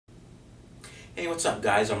Hey, what's up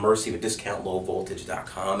guys? I'm Mercy with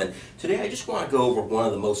DiscountLowVoltage.com, and today I just want to go over one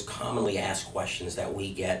of the most commonly asked questions that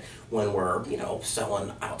we get when we're,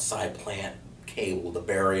 selling outside plant cable, the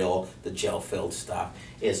burial, the gel-filled stuff,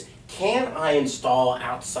 is can I install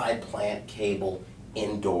outside plant cable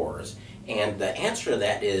indoors? And the answer to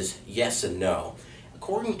that is yes and no.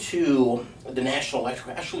 According to the National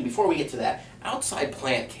Electrical, actually before we get to that, outside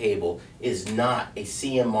plant cable is not a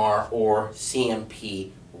CMR or CMP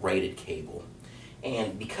rated cable.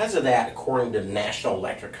 And because of that, according to the National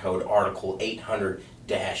Electric Code Article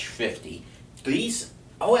 800-50, these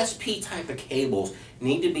OSP type of cables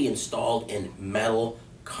need to be installed in metal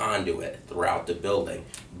conduit throughout the building.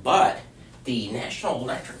 But the National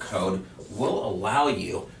Electric Code will allow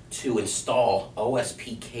you to install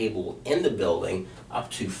OSP cable in the building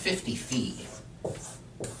up to 50 feet.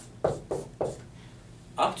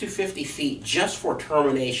 Up to 50 feet just for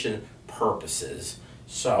termination purposes.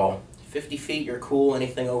 So 50 feet, you're cool.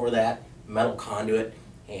 Anything over that, metal conduit,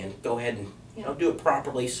 and go ahead and do it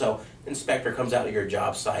properly so the inspector comes out to your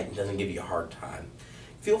job site and doesn't give you a hard time.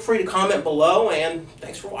 Feel free to comment below, and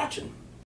thanks for watching.